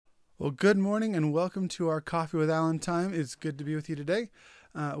Well, good morning and welcome to our Coffee with Alan time. It's good to be with you today.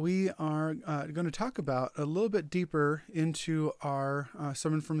 We are going to talk about a little bit deeper into our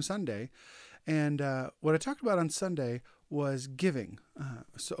sermon from Sunday. And what I talked about on Sunday was giving,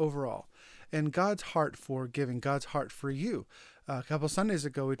 so overall, and God's heart for giving, God's heart for you. A couple Sundays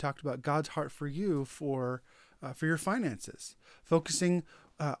ago, we talked about God's heart for you for your finances, focusing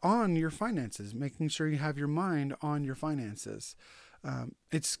on your finances, making sure you have your mind on your finances. And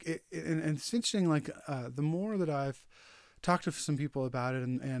it's interesting. The more that I've talked to some people about it,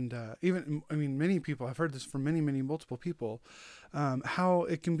 and even many people. I've heard this from many multiple people. How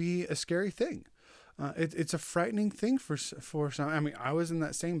it can be a scary thing. It's a frightening thing for some. I mean, I was in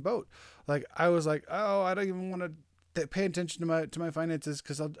that same boat. Like I was like, oh, I don't even want to pay attention to my finances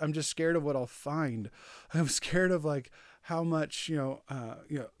because I'm just scared of what I'll find. I'm scared of like how much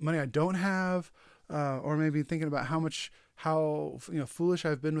money I don't have, or maybe thinking about how foolish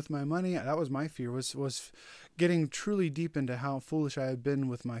I've been with my money. That was my fear, was getting truly deep into how foolish I had been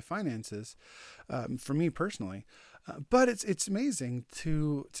with my finances, for me personally. But it's amazing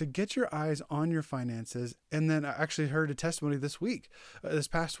to get your eyes on your finances. And then I actually heard a testimony this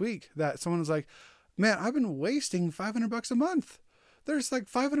past week, that someone was like, man, I've been wasting $500 a month. There's like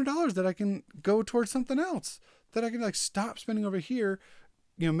 $500 that I can go towards something else, that I can like stop spending over here,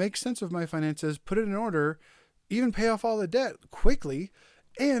 make sense of my finances, put it in order, even pay off all the debt quickly,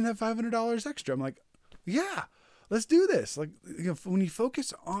 and have $500 extra. I'm like, yeah, let's do this. Like, when you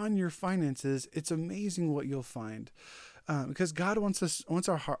focus on your finances, it's amazing what you'll find. Because God wants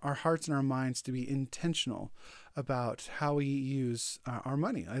our hearts and our minds to be intentional about how we use our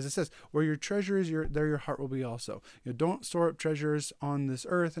money. As it says, where your treasure is, there your heart will be also. Don't store up treasures on this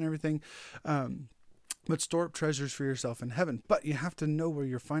earth and everything. But store up treasures for yourself in heaven. But you have to know where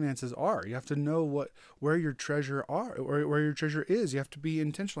your finances are. You have to know where your treasure where your treasure is. You have to be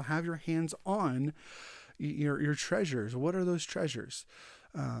intentional. Have your hands on your treasures. What are those treasures?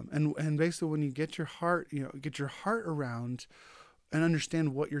 And basically, when you get your heart around and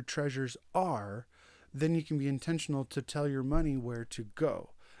understand what your treasures are, then you can be intentional to tell your money where to go.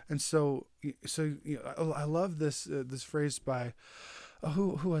 And so I love this phrase by.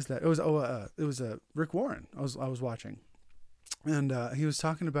 Who was that? It was Rick Warren. I was watching, and he was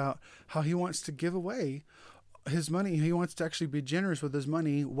talking about how he wants to give away his money. He wants to actually be generous with his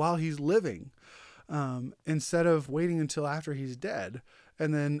money while he's living, instead of waiting until after he's dead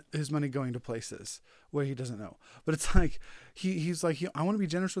and then his money going to places where he doesn't know. But it's like he's like, I want to be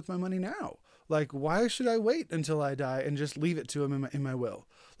generous with my money now. Like, why should I wait until I die and just leave it to him in my will?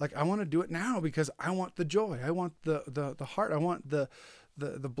 Like, I want to do it now because I want the joy. I want the heart. I want the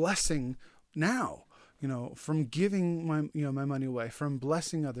blessing now, from giving my money away, from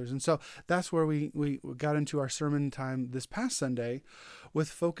blessing others. And so that's where we got into our sermon time this past Sunday, with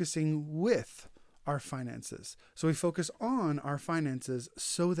focusing with our finances. So we focus on our finances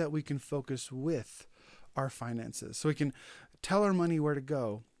so that we can focus with our finances. So we can tell our money where to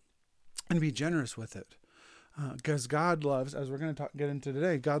go and be generous with it. Because God loves, as we're going to get into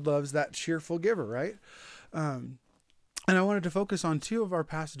today, God loves that cheerful giver, right? And I wanted to focus on two of our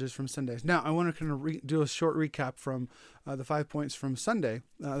passages from Sundays. Now, I want to kind of do a short recap from the 5 points from Sunday.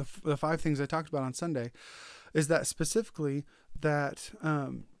 The 5 things I talked about on Sunday is that specifically that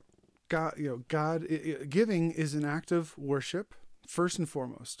giving is an act of worship. First and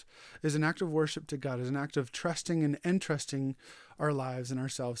foremost, is an act of worship to God, is an act of trusting and entrusting our lives and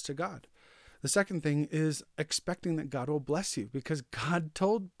ourselves to God. The second thing is expecting that God will bless you, because God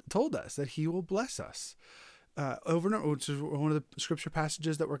told us that he will bless us over and over, which is one of the scripture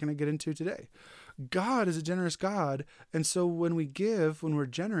passages that we're going to get into today. God is a generous God. And so when we give, when we're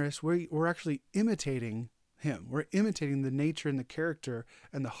generous, we're actually imitating him. We're imitating the nature and the character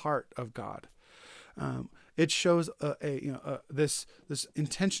and the heart of God. It shows this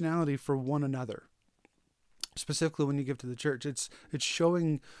intentionality for one another. Specifically, when you give to the church, it's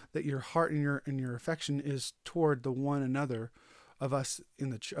showing that your heart and your affection is toward the one another of us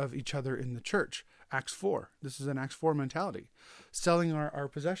of each other in the church. Acts 4. This is an Acts 4 mentality, selling our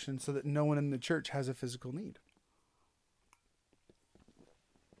possessions so that no one in the church has a physical need.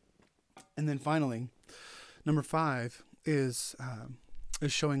 And then finally, number 5 is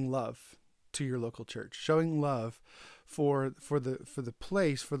showing love to your local church, showing love for the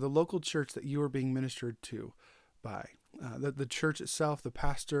place, for the local church that you are being ministered to by, the church itself, the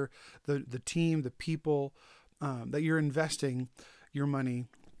pastor, the team, the people, that you're investing your money,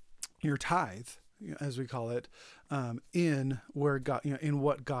 your tithe, as we call it, in where God, in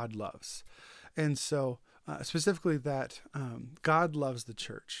what God loves. And so specifically that God loves the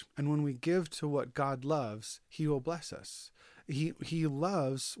church. And when we give to what God loves, he will bless us he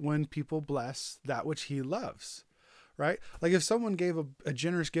loves when people bless that which he loves, right? Like if someone gave a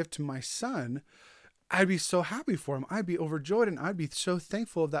generous gift to my son, I'd be so happy for him. I'd be overjoyed, and I'd be so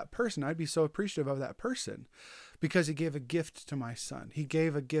thankful of that person. I'd be so appreciative of that person because he gave a gift to my son. He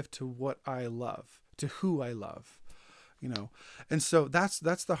gave a gift to what I love, to who I love, And so that's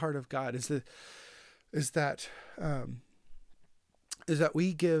the heart of God is that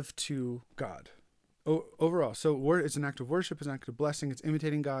we give to God overall. So it's an act of worship, it's an act of blessing, it's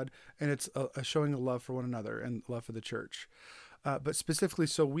imitating God, and it's a showing of love for one another and love for the church. But specifically,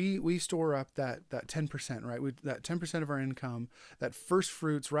 so we store up that 10%, right? That 10% of our income, that first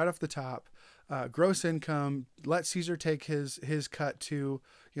fruits right off the top, gross income. Let Caesar take his cut too,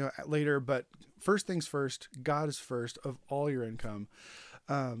 later. But first things first, God is first of all your income,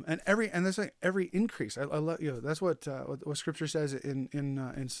 and that's like every increase. I love that's what Scripture says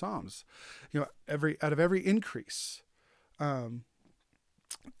in Psalms. Out of every increase,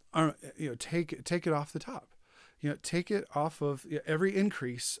 take it off the top. Take it off of every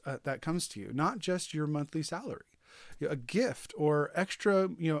increase that comes to you, not just your monthly salary, a gift or extra,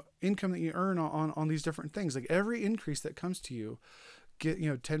 income that you earn on these different things. Like every increase that comes to you, get,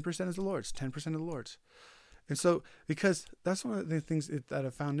 10% is the Lord's, 10% of the Lord's. And so, because that's one of the things that I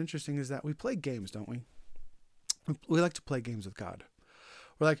found interesting is that we play games, don't we? We like to play games with God.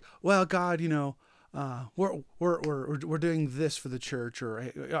 We're like, well, God, we're doing this for the church,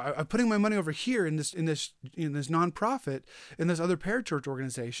 or I'm putting my money over here in this nonprofit, in this other parachurch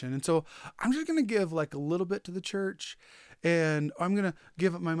organization, and so I'm just going to give like a little bit to the church, and I'm going to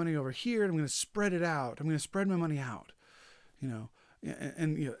give up my money over here, and I'm going to spread it out. I'm going to spread my money out,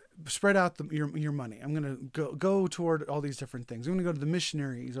 and spread out your money. I'm going to go toward all these different things. I'm going to go to the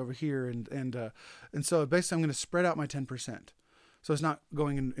missionaries over here, and so basically I'm going to spread out my 10%, so it's not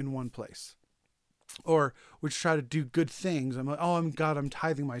going in one place. Or we try to do good things. I'm like, God, I'm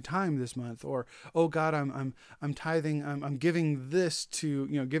tithing my time this month. Or, oh God, I'm tithing. I'm giving this to,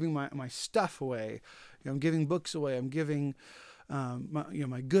 giving my stuff away. I'm giving books away. I'm giving,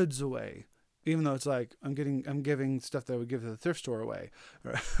 my goods away. Even though it's like I'm giving stuff that I would give to the thrift store away.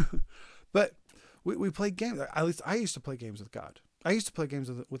 But we play games. At least I used to play games with God. I used to play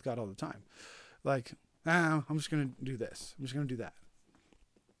games with God all the time. Like, I'm just going to do this. I'm just going to do that.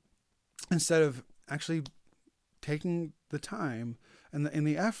 Instead of actually taking the time and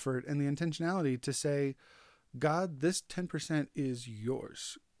the effort and the intentionality to say, God, this 10% is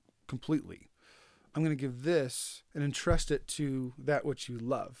yours completely. I'm going to give this and entrust it to that which you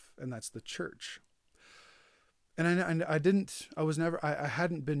love, and that's the church. And I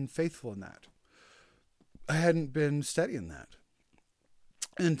hadn't been faithful in that. I hadn't been steady in that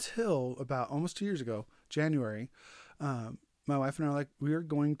until about almost 2 years ago, January. My wife and I are like, we are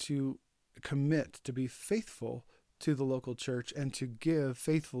going to commit to be faithful to the local church and to give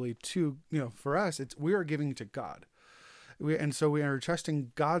faithfully to, for us, we are giving to God. And so we are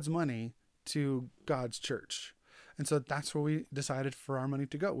trusting God's money to God's church. And so that's where we decided for our money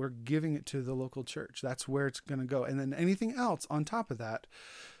to go. We're giving it to the local church. That's where it's going to go. And then anything else on top of that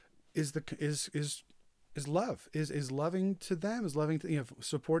is love, is loving to them, is loving to,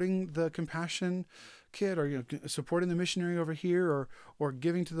 supporting the compassion kid, or supporting the missionary over here, or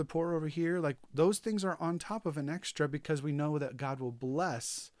giving to the poor over here. Like those things are on top of an extra, because we know that God will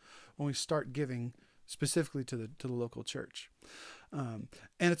bless when we start giving specifically to the local church. And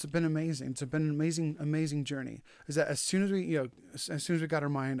it's been amazing. It's been an amazing journey. Is that as soon as we got our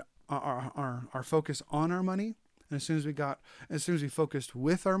mind, our focus on our money, and as soon as we focused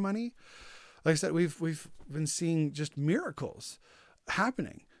with our money, like I said, we've been seeing just miracles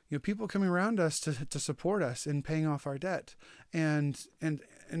happening. People coming around us to support us in paying off our debt, and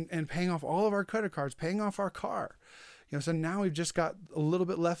paying off all of our credit cards, paying off our car. So now we've just got a little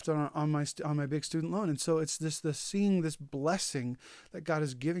bit left on my big student loan, and so it's seeing this blessing that God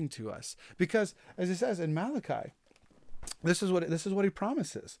is giving to us. Because as it says in Malachi, this is what He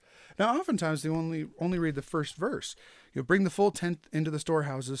promises. Now, oftentimes they only read the first verse. Bring the full tenth into the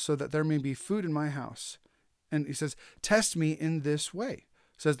storehouses, so that there may be food in my house. And He says, test me in this way,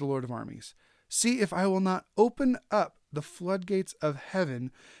 says the Lord of armies. See if I will not open up the floodgates of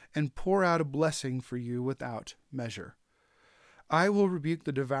heaven and pour out a blessing for you without measure. I will rebuke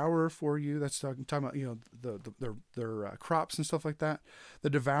the devourer for you. That's talking about, their crops and stuff like that. The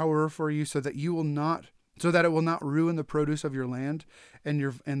devourer for you, so that it will not ruin the produce of your land, and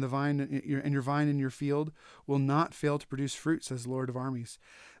your vine in your field will not fail to produce fruit, says the Lord of armies.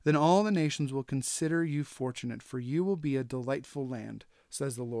 Then all the nations will consider you fortunate, for you will be a delightful land,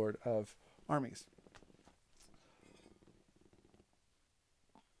 says the Lord of armies.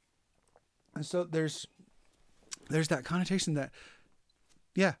 And so there's there's that connotation that,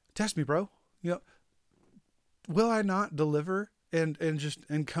 yeah, test me, bro. You know, will I not deliver and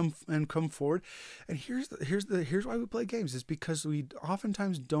come forward? And here's why we play games, is because we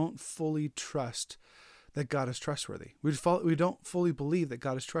oftentimes don't fully trust that God is trustworthy. We don't fully believe that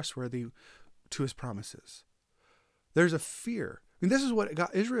God is trustworthy to his promises. There's a fear. I mean, this is what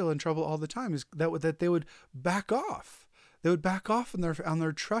got Israel in trouble all the time, is that they would back off. They would back off on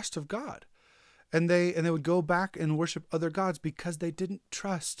their trust of God. And they would go back and worship other gods because they didn't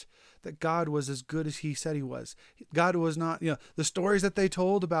trust that God was as good as he said he was. God was not, the stories that they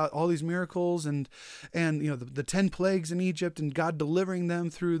told about all these miracles and the 10 plagues in Egypt and God delivering them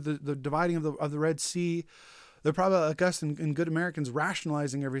through the dividing of the Red Sea. They're probably like us and good Americans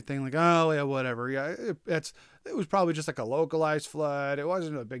rationalizing everything, like, oh yeah, whatever. Yeah, it was probably just like a localized flood. It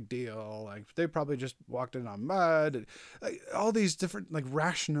wasn't a big deal. Like they probably just walked in on mud. Like, all these different like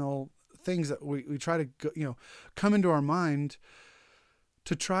rational things that we try to come into our mind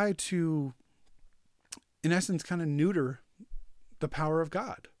to try to, in essence, kind of neuter the power of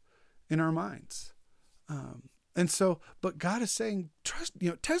God in our minds. But God is saying,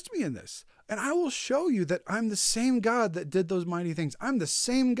 test me in this, and I will show you that I'm the same God that did those mighty things. I'm the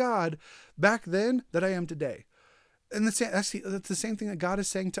same God back then that I am today. And that's the same thing that God is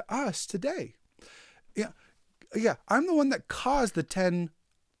saying to us today. Yeah, I'm the one that caused the 10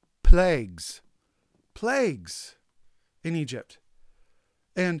 plagues in Egypt.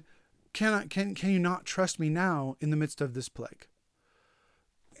 And can you not trust me now in the midst of this plague?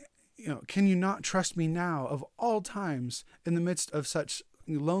 Can you not trust me now of all times in the midst of such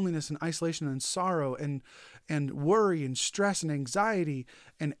loneliness and isolation and sorrow and worry and stress and anxiety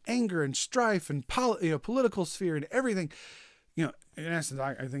and anger and strife and political sphere and everything? In essence,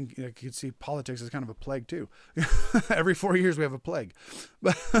 I think you could see politics as kind of a plague too. Every 4 years we have a plague,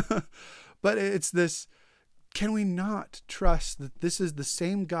 but it's this. Can we not trust that this is the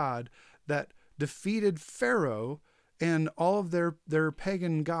same God that defeated Pharaoh and all of their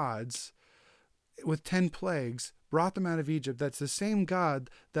pagan gods with 10 plagues, brought them out of Egypt? That's the same God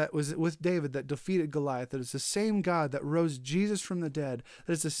that was with David that defeated Goliath. That is the same God that rose Jesus from the dead.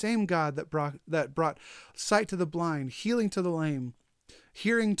 That is the same God that brought sight to the blind, healing to the lame,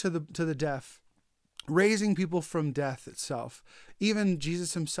 hearing to the deaf, raising people from death itself, even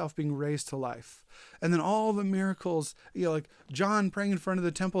Jesus himself being raised to life. And then all the miracles, like John praying in front of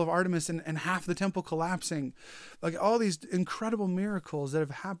the temple of Artemis and half the temple collapsing, like all these incredible miracles that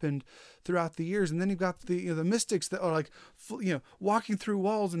have happened throughout the years. And then you've got the mystics that are like, walking through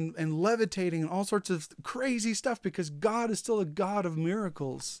walls and levitating and all sorts of crazy stuff, because God is still a God of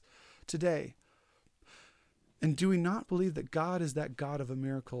miracles today. And do we not believe that God is that God of a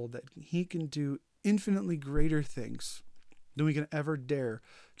miracle, that he can do infinitely greater things than we can ever dare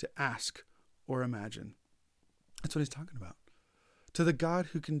to ask or imagine? That's what he's talking about. To the God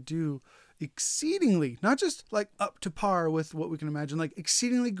who can do exceedingly, not just like up to par with what we can imagine, like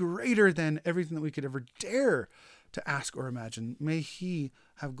exceedingly greater than everything that we could ever dare to ask or imagine. May he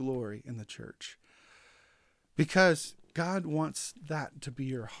have glory in the church. Because God wants that to be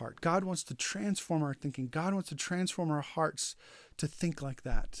your heart. God wants to transform our thinking. God wants to transform our hearts to think like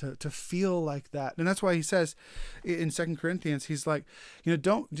that, to feel like that. And that's why he says in 2 Corinthians, he's like,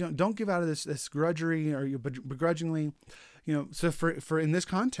 don't give out of this grudgery or begrudgingly. So for in this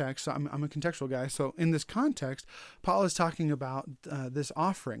context, I'm a contextual guy. So in this context, Paul is talking about this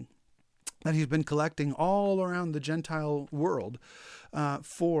offering that he's been collecting all around the Gentile world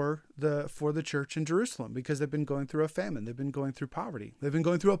for the church in Jerusalem, because they've been going through a famine. They've been going through poverty. They've been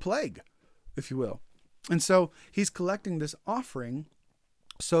going through a plague, if you will. And so he's collecting this offering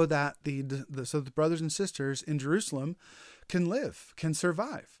so that the brothers and sisters in Jerusalem can live, can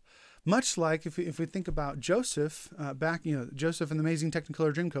survive. Much like if we think about Joseph, Joseph and the Amazing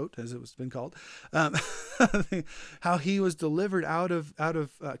Technicolor Dreamcoat, as it was been called, how he was delivered out of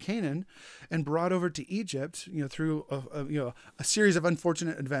Canaan and brought over to Egypt, through a series of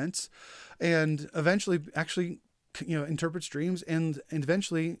unfortunate events, and eventually actually interprets dreams and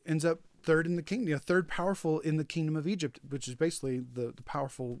eventually ends up third in the kingdom, third powerful in the kingdom of Egypt, which is basically the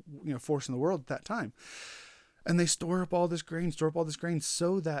powerful force in the world at that time. And they store up all this grain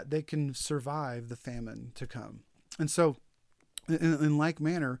so that they can survive the famine to come. And so in like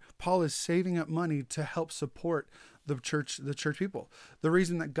manner, Paul is saving up money to help support the church people. The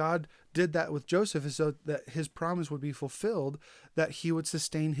reason that God did that with Joseph is so that his promise would be fulfilled, that he would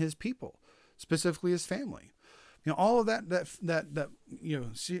sustain his people, specifically his family. All of that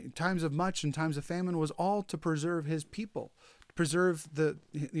times of much and times of famine was all to preserve his people, preserve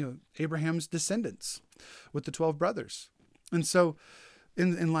Abraham's descendants with the 12 brothers. And so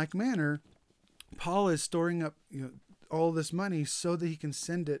in like manner, Paul is storing up, all this money so that he can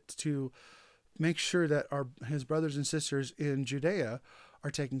send it to make sure that his brothers and sisters in Judea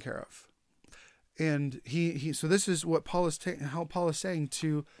are taken care of. And so this is what how Paul is saying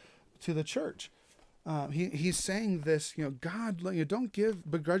to the church. He's saying this, God, don't give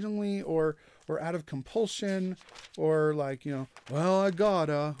begrudgingly or out of compulsion, or like, well, I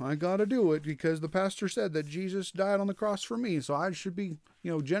gotta do it because the pastor said that Jesus died on the cross for me, so I should be,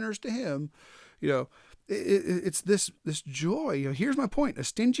 generous to him. It's this joy. Here's my point: a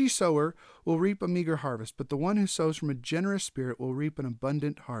stingy sower will reap a meager harvest, but the one who sows from a generous spirit will reap an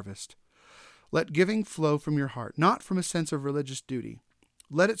abundant harvest. Let giving flow from your heart, not from a sense of religious duty.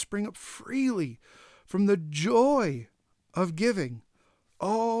 Let it spring up freely from the joy of giving,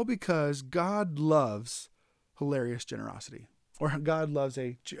 all because God loves hilarious generosity, or God loves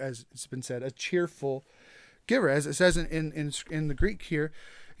as it's been said, a cheerful giver. As it says in the Greek here,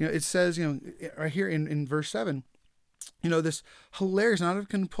 it says, right here in verse 7, this hilarious, not of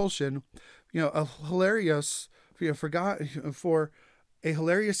compulsion, a hilarious, for God, for a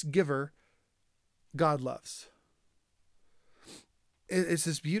hilarious giver, God loves. It's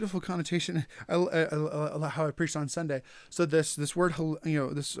this beautiful connotation. How I preached on Sunday. So this word,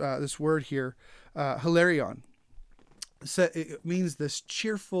 this word here, hilarion, so it means this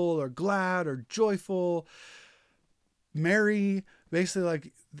cheerful or glad or joyful, merry, basically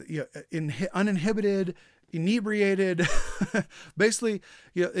like, uninhibited, inebriated. Basically,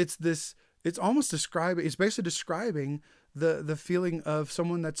 it's basically describing the feeling of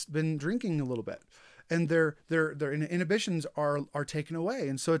someone that's been drinking a little bit, and their inhibitions are taken away.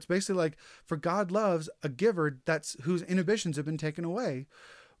 And so it's basically like, for God loves a giver whose inhibitions have been taken away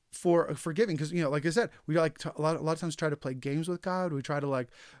for giving. Because, like I said, we like a lot of times try to play games with God. We try to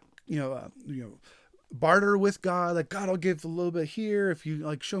barter with God. Like, God, I'll give a little bit here if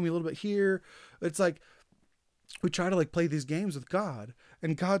you show me a little bit here. It's like we try to play these games with God,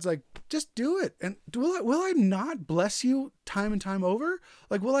 and God's like, just do it. And will I not bless you time and time over?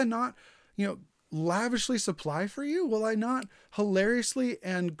 Will I not, lavishly supply for you? Will I not hilariously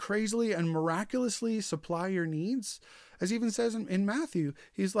and crazily and miraculously supply your needs? As he even says in Matthew,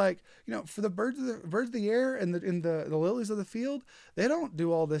 he's like, for the birds of the air and the lilies of the field, they don't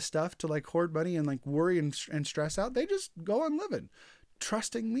do all this stuff to hoard money and worry and stress out. They just go on living,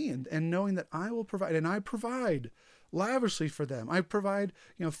 trusting me and knowing that I will provide, and I provide lavishly for them. I provide,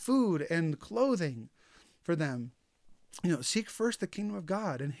 food and clothing for them. Seek first the kingdom of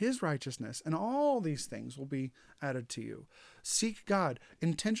God and his righteousness, and all these things will be added to you. Seek God.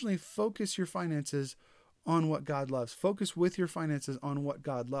 Intentionally focus your finances on what God loves. Focus with your finances on what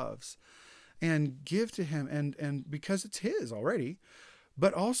God loves, and give to him. And because it's his already,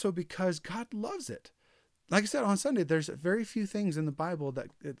 but also because God loves it. Like I said on Sunday, there's very few things in the Bible that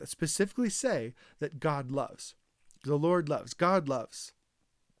specifically say that God loves. The Lord loves. God loves.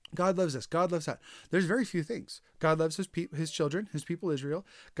 God loves this. God loves that. There's very few things. God loves his children, his people Israel.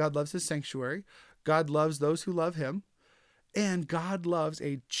 God loves his sanctuary. God loves those who love him. And God loves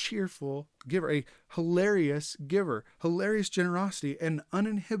a cheerful giver, a hilarious giver, hilarious generosity, and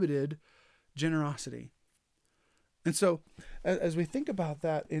uninhibited generosity. And so as we think about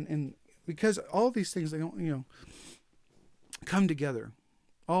that, because all these things, come together.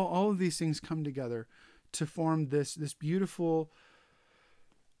 All of these things come together to form this beautiful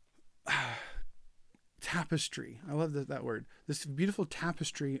tapestry. I love that word. This beautiful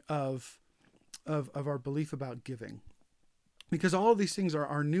tapestry of our belief about giving. Because all of these things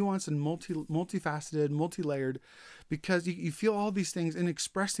are nuanced and multifaceted, multi-layered, because you feel all these things and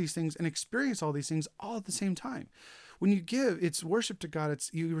express these things and experience all these things all at the same time. When you give, it's worship to God. It's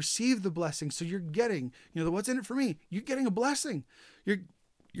you receive the blessing. So you're getting, what's in it for me? You're getting a blessing.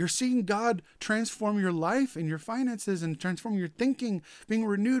 You're seeing God transform your life and your finances and transform your thinking, being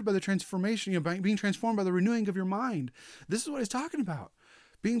renewed by the transformation, being transformed by the renewing of your mind. This is what he's talking about.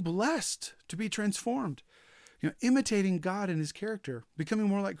 Being blessed to be transformed. Imitating God and his character, becoming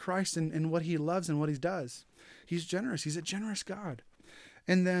more like Christ in what he loves and what he does. He's generous. He's a generous God.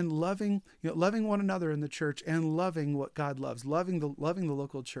 And then loving one another in the church, and loving what God loves, loving the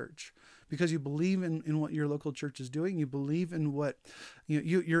local church, because you believe in what your local church is doing. You believe in what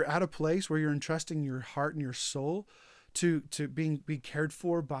you're at a place where you're entrusting your heart and your soul to be cared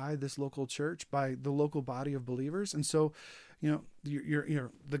for by this local church, by the local body of believers. And so,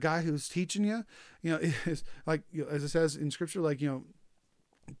 you're the guy who's teaching you, is like, as it says in scripture,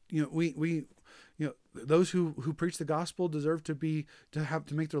 we those who preach the gospel deserve to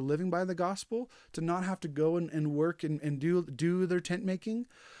make their living by the gospel, to not have to go and work and do their tent making,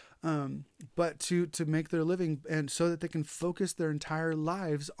 but to make their living, and so that they can focus their entire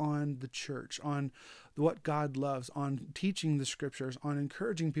lives on the church, on what God loves, on teaching the scriptures, on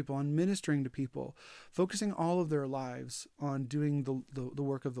encouraging people, on ministering to people, focusing all of their lives on doing the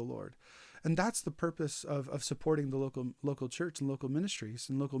work of the Lord. And that's the purpose of supporting the local church and local ministries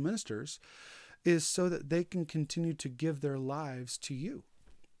and local ministers, is so that they can continue to give their lives to you,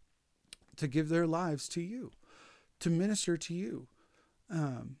 to minister to you.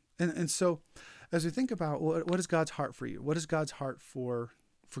 And so as we think about what is God's heart for you, what is God's heart for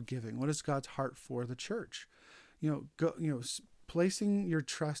giving, what is God's heart for the church, placing your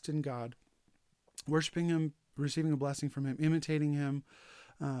trust in God, worshiping him, receiving a blessing from him, imitating him,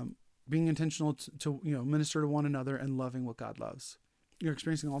 being intentional to minister to one another, and loving what God loves. You're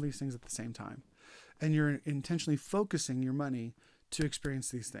experiencing all these things at the same time, and you're intentionally focusing your money to experience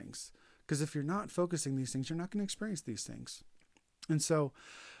these things. Because if you're not focusing these things, you're not going to experience these things. And so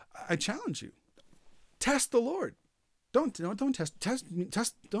I challenge you, test the Lord. Don't test me.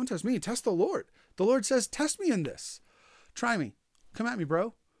 Test the Lord. The Lord says, test me in this. Try me. Come at me,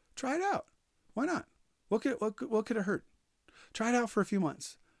 bro. Try it out. Why not? What could it hurt? Try it out for a few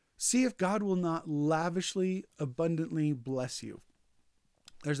months. See if God will not lavishly, abundantly bless you.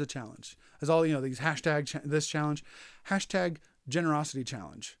 There's the challenge. As all, these hashtag this challenge, hashtag generosity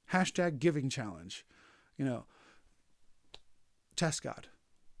challenge, hashtag giving challenge, test God.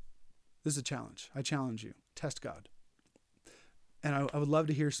 This is a challenge. I challenge you. Test God. And I would love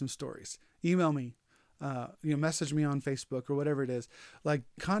to hear some stories. Email me, message me on Facebook or whatever it is. Like,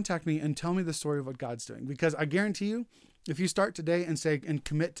 contact me and tell me the story of what God's doing. Because I guarantee you, if you start today and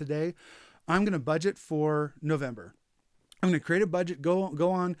commit today, I'm going to budget for November. I'm going to create a budget,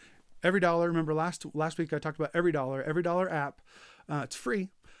 go on every dollar. Remember last week I talked about every dollar app. It's free.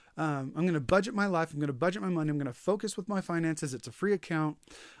 I'm going to budget my life. I'm going to budget my money. I'm going to focus with my finances. It's a free account.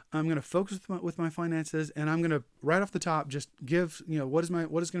 I'm going to focus with my finances, and I'm going to right off the top just give, what is going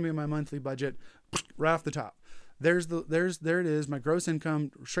to be my monthly budget right off the top. There it is, my gross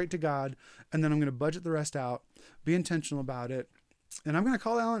income straight to God, and then I'm going to budget the rest out. Be intentional about it, and I'm going to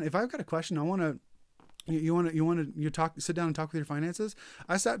call Alan if I've got a question. Sit down and talk with your finances.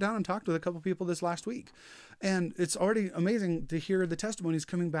 I sat down and talked with a couple people this last week, and it's already amazing to hear the testimonies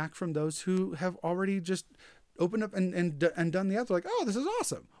coming back from those who have already just opened up and done the other. Like, oh, this is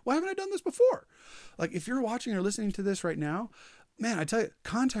awesome. Why haven't I done this before? Like, if you're watching or listening to this right now, man, I tell you,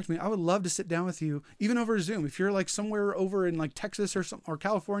 contact me. I would love to sit down with you, even over Zoom. If you're like somewhere over in like Texas or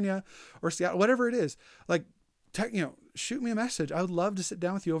California or Seattle, whatever it is, like, shoot me a message. I would love to sit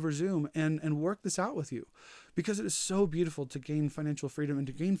down with you over Zoom and work this out with you, because it is so beautiful to gain financial freedom and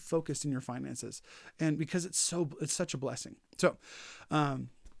to gain focus in your finances. And because it's such a blessing. So,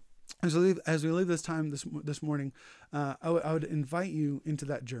 as we leave this time this morning, I would invite you into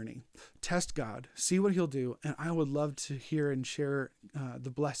that journey. Test God, see what he'll do. And I would love to hear and share the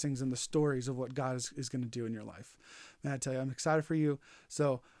blessings and the stories of what God is going to do in your life. Man, I tell you, I'm excited for you.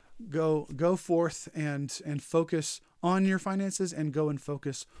 So go forth and focus on your finances, and go and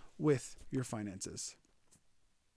focus with your finances.